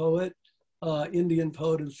favorite poet, Indian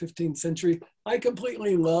poet of the 15th century. I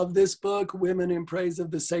completely love this book, Women in Praise of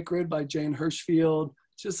the Sacred by Jane Hirschfield.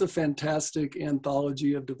 Just a fantastic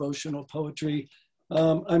anthology of devotional poetry.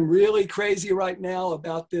 I'm really crazy right now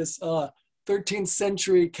about this 13th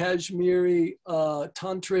century Kashmiri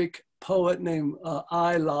tantric poet named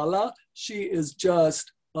I Lala. She is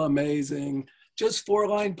just amazing. Just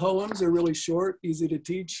 4-line poems are really short, easy to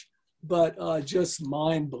teach, but just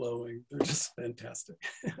mind-blowing. They're just fantastic.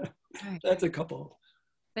 That's a couple.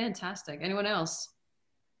 Fantastic. Anyone else?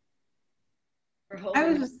 I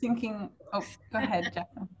was just thinking, oh, go ahead,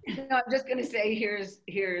 Jacqueline. No, I'm just going to say here's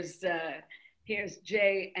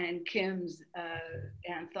Jay and Kim's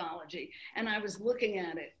anthology. And I was looking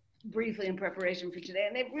at it briefly in preparation for today,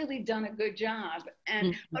 and they've really done a good job.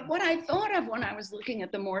 And but what I thought of when I was looking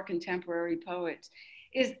at the more contemporary poets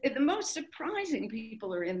is the most surprising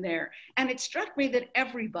people are in there. And it struck me that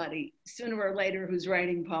everybody, sooner or later, who's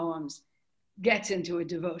writing poems gets into a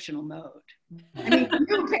devotional mode. I mean,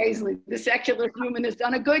 you, Paisley, the secular humanist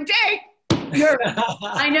on a good day.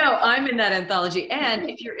 I know, I'm in that anthology. And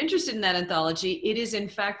if you're interested in that anthology, it is in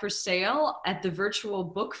fact for sale at the virtual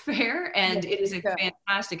book fair. And it is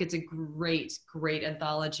fantastic. It's a great, great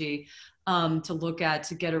anthology to look at,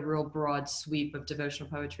 to get a real broad sweep of devotional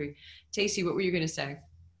poetry. Tacey, what were you going to say?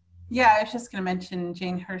 Yeah, I was just going to mention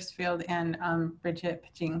Jane Hirschfield and Bridget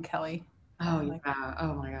Jean Kelly. Oh, yeah.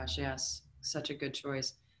 Oh my gosh, yes. Such a good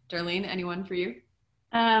choice. Darlene, anyone for you?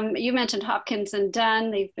 You mentioned Hopkins and Dunn.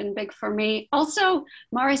 They've been big for me. Also,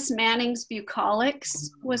 Maurice Manning's Bucolics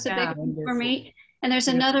was a big one for me. And there's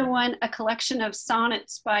another one, a collection of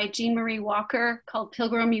sonnets by Jean Marie Walker called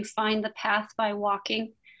Pilgrim, You Find the Path by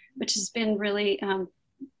Walking, which has been really,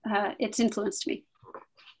 it's influenced me.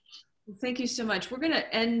 Thank you so much. We're going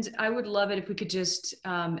to end. I would love it if we could just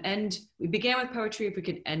end. We began with poetry, if we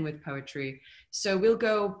could end with poetry. So we'll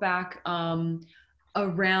go back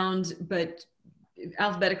around, but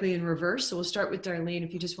alphabetically in reverse. So we'll start with Darlene.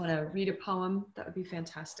 If you just want to read a poem, that would be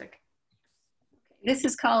fantastic. This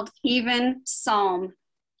is called Even Psalm.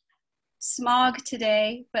 Smog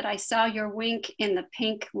today, but I saw your wink in the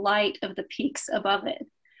pink light of the peaks above it,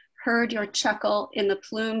 heard your chuckle in the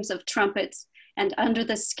plumes of trumpets and under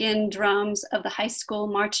the skin drums of the high school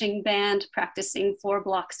marching band practicing 4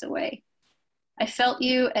 blocks away. I felt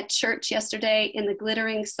you at church yesterday in the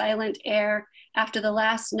glittering silent air after the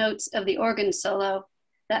last notes of the organ solo,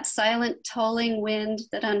 that silent tolling wind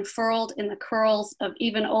that unfurled in the curls of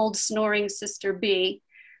even old snoring Sister B,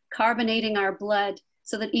 carbonating our blood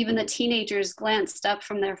so that even the teenagers glanced up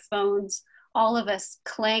from their phones, all of us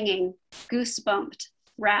clanging, goosebumped,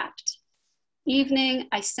 wrapped. Evening,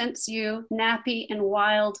 I sense you, nappy and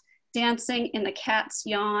wild, dancing in the cat's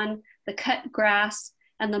yawn, the cut grass,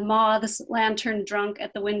 and the moths lantern drunk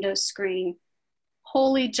at the window screen.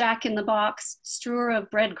 Holy Jack in the Box, strewer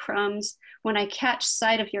of breadcrumbs, when I catch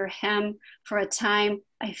sight of your hem, for a time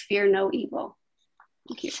I fear no evil.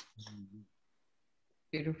 Thank you.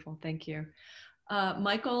 Beautiful, thank you.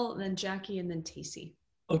 Michael, then Jackie, and then Tacey.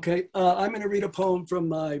 Okay, I'm going to read a poem from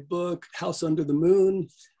my book, House Under the Moon.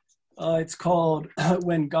 It's called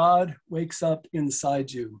When God Wakes Up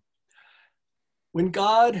Inside You. When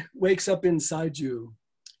God wakes up inside you,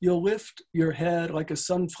 you'll lift your head like a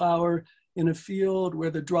sunflower in a field where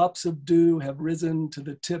the drops of dew have risen to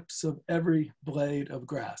the tips of every blade of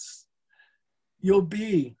grass. You'll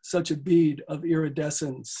be such a bead of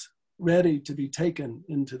iridescence, ready to be taken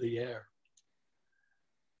into the air.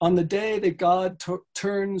 On the day that God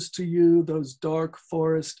turns to you those dark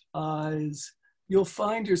forest eyes, you'll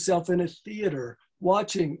find yourself in a theater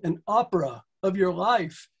watching an opera of your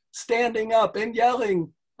life, standing up and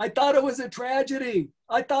yelling, I thought it was a tragedy.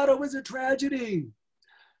 I thought it was a tragedy.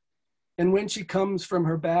 And when she comes from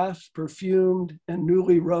her bath, perfumed and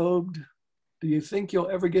newly robed, do you think you'll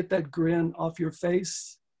ever get that grin off your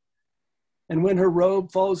face? And when her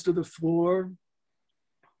robe falls to the floor,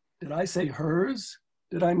 did I say hers?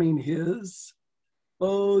 Did I mean his?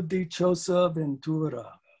 Oh, dichosa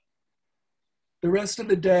ventura. The rest of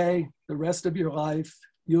the day, the rest of your life,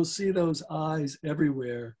 you'll see those eyes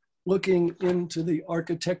everywhere, looking into the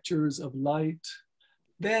architectures of light.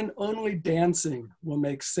 Then only dancing will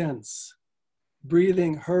make sense,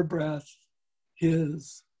 breathing her breath,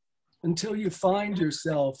 his, until you find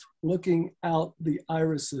yourself looking out the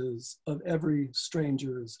irises of every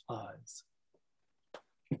stranger's eyes.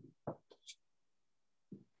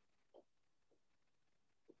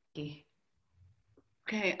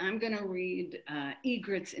 Okay, I'm going to read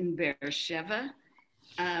Egrets in Beersheba,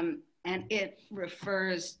 and it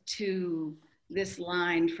refers to this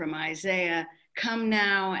line from Isaiah, "Come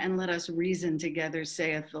now and let us reason together,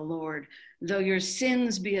 saith the Lord. Though your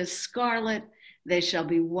sins be as scarlet, they shall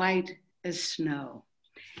be white as snow."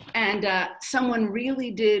 And someone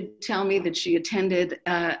really did tell me that she attended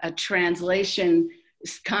a translation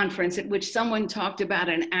conference at which someone talked about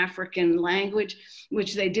an African language,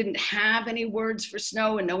 which they didn't have any words for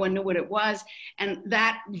snow and no one knew what it was. And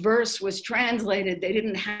that verse was translated. They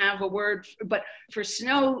didn't have a word but for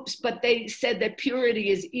snow, but they said that purity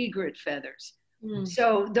is egret feathers.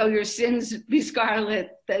 So though your sins be scarlet,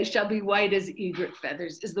 they shall be white as egret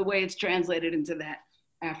feathers is the way it's translated into that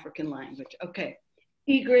African language. Okay,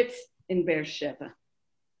 egrets in Beersheba.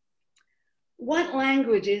 What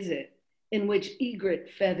language is it in which egret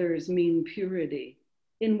feathers mean purity,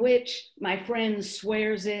 in which, my friend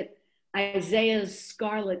swears it, Isaiah's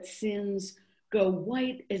scarlet sins go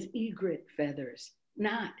white as egret feathers,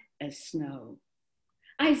 not as snow?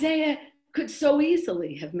 Isaiah could so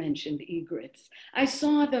easily have mentioned egrets. I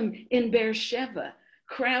saw them in Beersheba,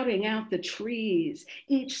 crowding out the trees,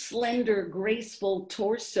 each slender, graceful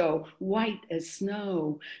torso white as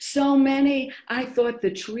snow. So many, I thought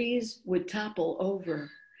the trees would topple over.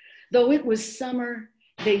 Though it was summer,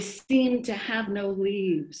 they seemed to have no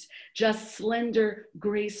leaves, just slender,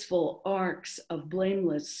 graceful arcs of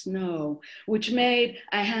blameless snow, which made,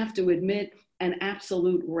 I have to admit, an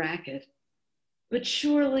absolute racket. But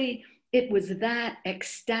surely it was that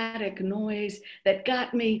ecstatic noise that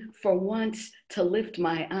got me for once to lift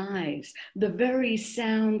my eyes, the very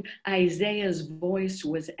sound Isaiah's voice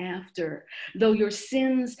was after. Though your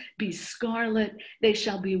sins be scarlet, they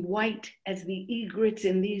shall be white as the egrets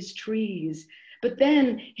in these trees. But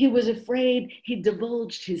then he was afraid he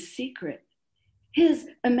divulged his secret. His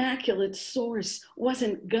immaculate source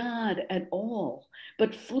wasn't God at all,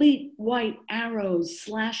 but fleet white arrows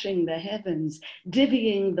slashing the heavens,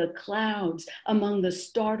 divvying the clouds among the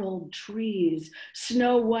startled trees,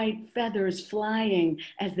 snow white feathers flying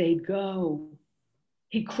as they'd go.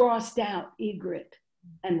 He crossed out egret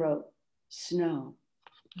and wrote snow.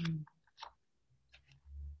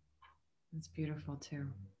 That's beautiful too.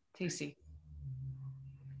 Tacey.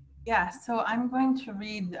 Yeah, so I'm going to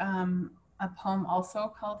read a poem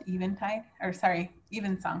also called Evensong.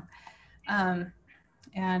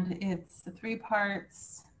 And it's the 3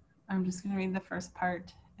 parts. I'm just going to read the first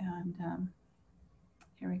part, and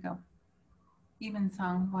here we go.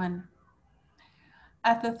 Evensong 1.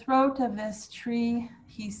 At the throat of this tree,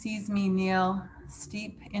 he sees me kneel,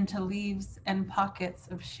 steep into leaves and pockets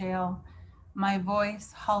of shale. My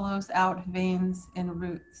voice hollows out veins and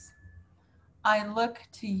roots. I look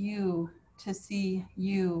to you to see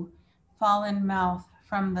you, fallen mouth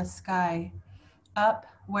from the sky, up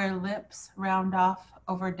where lips round off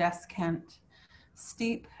over descant,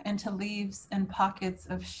 steep into leaves and pockets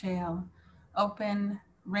of shale, open,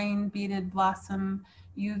 rain-beaded blossom,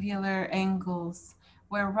 uvular angles,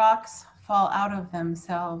 where rocks fall out of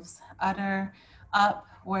themselves, utter, up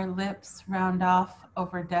where lips round off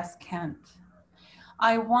over descant.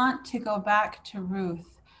 I want to go back to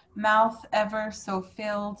Ruth, mouth ever so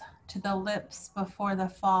filled to the lips before the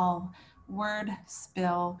fall, word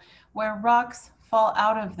spill, where rocks fall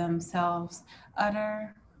out of themselves,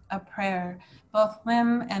 utter a prayer, both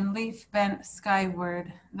limb and leaf bent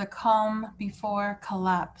skyward, the calm before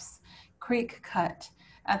collapse, creek cut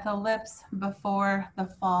at the lips before the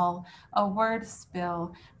fall, a word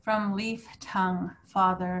spill from leaf tongue,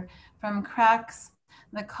 Father, from cracks,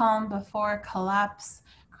 the calm before collapse,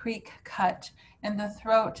 creek cut, in the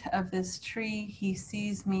throat of this tree he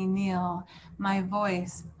sees me kneel, my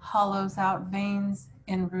voice hollows out veins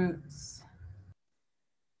and roots.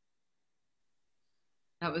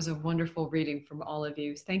 That was a wonderful reading from all of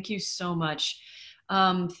you. Thank you so much.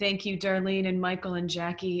 Thank you, Darlene and Michael and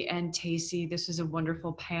Jackie and Tacey. This was a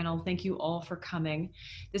wonderful panel. Thank you all for coming.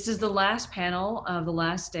 This is the last panel of the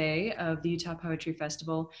last day of the Utah Poetry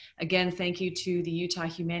Festival. Again, thank you to the Utah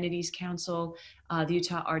Humanities Council, the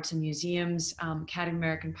Utah Arts and Museums, Academy of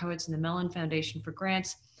American Poets, and the Mellon Foundation for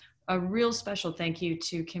grants. a real special thank you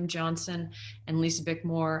to Kim Johnson and Lisa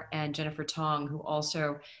Bickmore and Jennifer Tong, who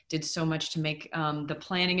also did so much to make the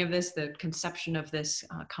planning of this, the conception of this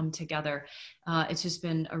come together. It's just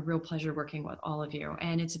been a real pleasure working with all of you.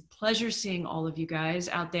 And it's a pleasure seeing all of you guys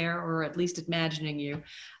out there, or at least imagining you.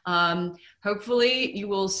 Hopefully you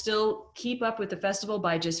will still keep up with the festival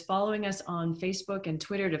by just following us on Facebook and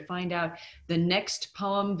Twitter to find out the next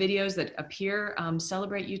poem videos that appear.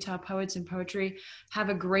 Celebrate Utah poets and poetry. Have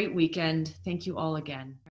a great weekend. Thank you all again.